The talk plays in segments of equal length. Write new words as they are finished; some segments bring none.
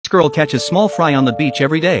Girl catches small fry on the beach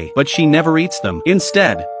every day, but she never eats them.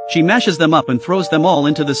 Instead, she mashes them up and throws them all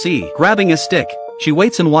into the sea. Grabbing a stick, she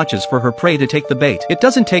waits and watches for her prey to take the bait. It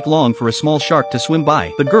doesn't take long for a small shark to swim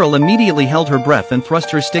by. The girl immediately held her breath and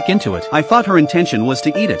thrust her stick into it. I thought her intention was to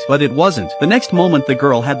eat it, but it wasn't. The next moment the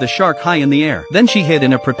girl had the shark high in the air. Then she hid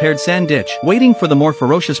in a prepared sand ditch, waiting for the more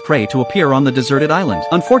ferocious prey to appear on the deserted island.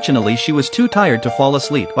 Unfortunately, she was too tired to fall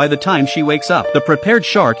asleep. By the time she wakes up, the prepared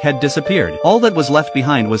shark had disappeared. All that was left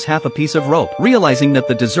behind was half a piece of rope. Realizing that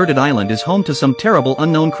the deserted island is home to some terrible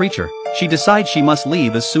unknown creature, she decides she must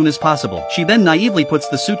leave as soon as possible. She then naively puts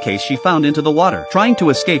the suitcase she found into the water, trying to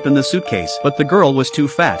escape in the suitcase, but the girl was too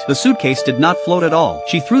fat. The suitcase did not float at all.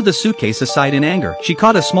 She threw the suitcase aside in anger. She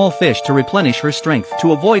caught a small fish to replenish her strength.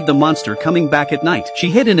 To avoid the monster coming back at night, she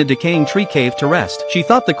hid in a decaying tree cave to rest. She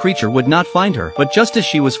thought the creature would not find her, but just as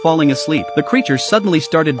she was falling asleep, the creature suddenly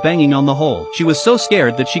started banging on the hole. She was so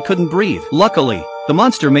scared that she couldn't breathe. Luckily, the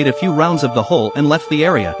monster made a few rounds of the hole and left the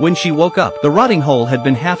area. When she woke up, the rotting hole had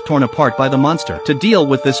been half torn apart by the monster. To deal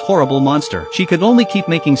with this horrible monster, she could only keep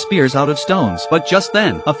making spears out of stones. But just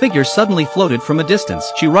then, a figure suddenly floated from a distance.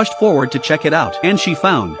 She rushed forward to check it out, and she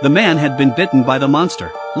found the man had been bitten by the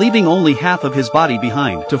monster, leaving only half of his body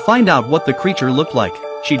behind. To find out what the creature looked like,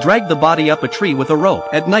 she dragged the body up a tree with a rope.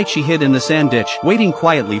 At night she hid in the sand ditch, waiting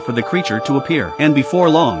quietly for the creature to appear. And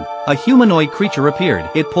before long, a humanoid creature appeared.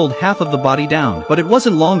 It pulled half of the body down, but it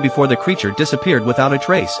wasn't long before the creature disappeared without a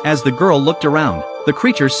trace. As the girl looked around, the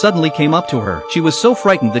creature suddenly came up to her. She was so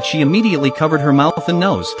frightened that she immediately covered her mouth and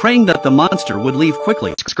nose, praying that the monster would leave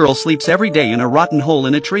quickly. This girl sleeps every day in a rotten hole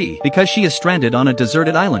in a tree, because she is stranded on a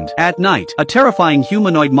deserted island. At night, a terrifying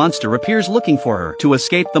humanoid monster appears looking for her. To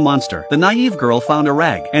escape the monster, the naive girl found a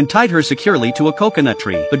rag and tied her securely to a coconut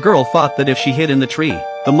tree. The girl thought that if she hid in the tree,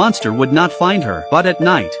 the monster would not find her. But at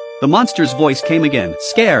night, the monster's voice came again.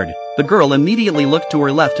 Scared, the girl immediately looked to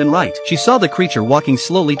her left and right. She saw the creature walking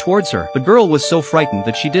slowly towards her. The girl was so frightened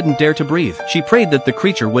that she didn't dare to breathe. She prayed that the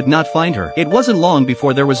creature would not find her. It wasn't long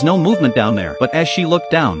before there was no movement down there, but as she looked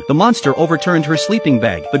down, the monster overturned her sleeping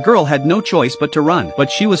bag. The girl had no choice but to run, but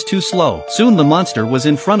she was too slow. Soon the monster was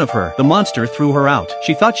in front of her. The monster threw her out.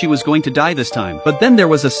 She thought she was going to die this time, but then there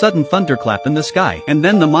was a sudden thunderclap in the sky, and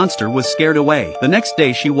then the monster was scared away. The next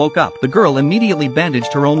day she woke up. The girl immediately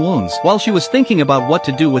bandaged her own wounds. While she was thinking about what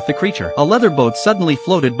to do with the creature, a leather boat suddenly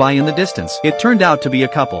floated by in the distance. It turned out to be a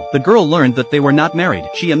couple. The girl learned that they were not married.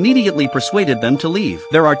 She immediately persuaded them to leave.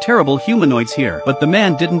 There are terrible humanoids here, but the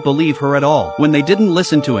man didn't believe her at all. When they didn't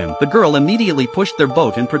listen to him, the girl immediately pushed their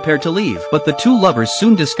boat and prepared to leave. But the two lovers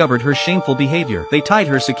soon discovered her shameful behavior. They tied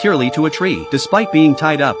her securely to a tree. Despite being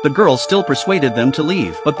tied up, the girl still persuaded them to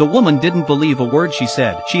leave. But the woman didn't believe a word she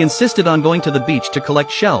said. She insisted on going to the beach to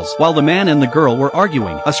collect shells. While the man and the girl were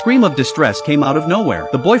arguing, a scream of distress came out of nowhere.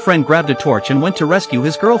 The boyfriend grabbed a torch and went to rescue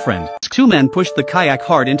his girlfriend. Two men pushed the kayak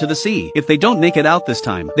hard into the sea. If they don't make it out this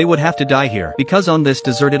time, they would have to die here, because on this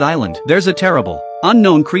deserted island, there's a terrible,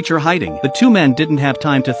 unknown creature hiding. The two men didn't have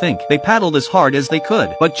time to think. They paddled as hard as they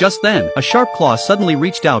could. But just then, a sharp claw suddenly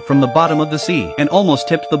reached out from the bottom of the sea and almost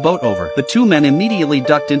tipped the boat over. The two men immediately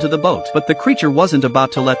ducked into the boat, but the creature wasn't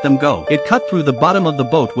about to let them go. It cut through the bottom of the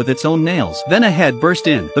boat with its own nails. Then a head burst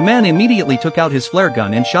in. The man immediately took out his flare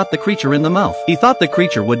gun and shot the creature in the mouth. He thought the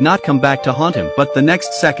creature would not come back to haunt him, but the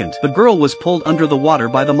next second, the girl was pulled under the water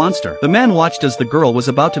by the monster. The man watched as the girl was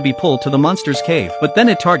about to be pulled to the monster's cave, but then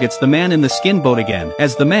it targets the man in the skin boat again.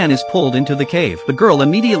 As the man is pulled into the cave, the girl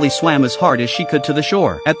immediately swam as hard as she could to the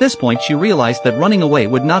shore. At this point she realized that running away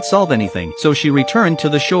would not solve anything, so she returned to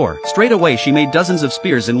the shore. Straight away she made dozens of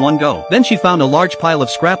spears in one go. Then she found a large pile of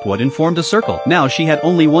scrap wood and formed a circle. Now she had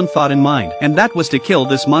only one thought in mind, and that was to kill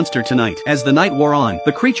this monster tonight. As the night wore on,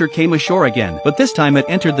 the creature came ashore again, but this time it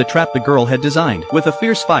entered the trap the girl had designed. With a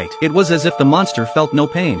fierce fight, it was as if the monster felt no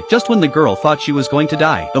pain. Just when the girl thought she was going to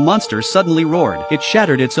die, the monster suddenly roared. It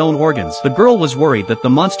shattered its own organs. The girl was worried that the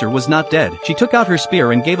monster was not dead. She took out her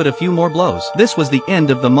spear and gave it a few more blows. This was the end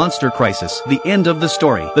of the monster crisis, the end of the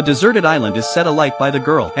story. The deserted island is set alight by the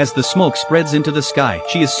girl. As the smoke spreads into the sky,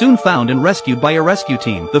 she is soon found and rescued by a rescue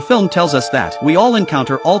team. The film tells us that we all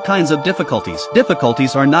encounter all kinds of difficulties.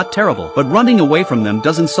 Difficulties are not terrible, but running away from them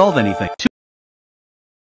doesn't solve anything.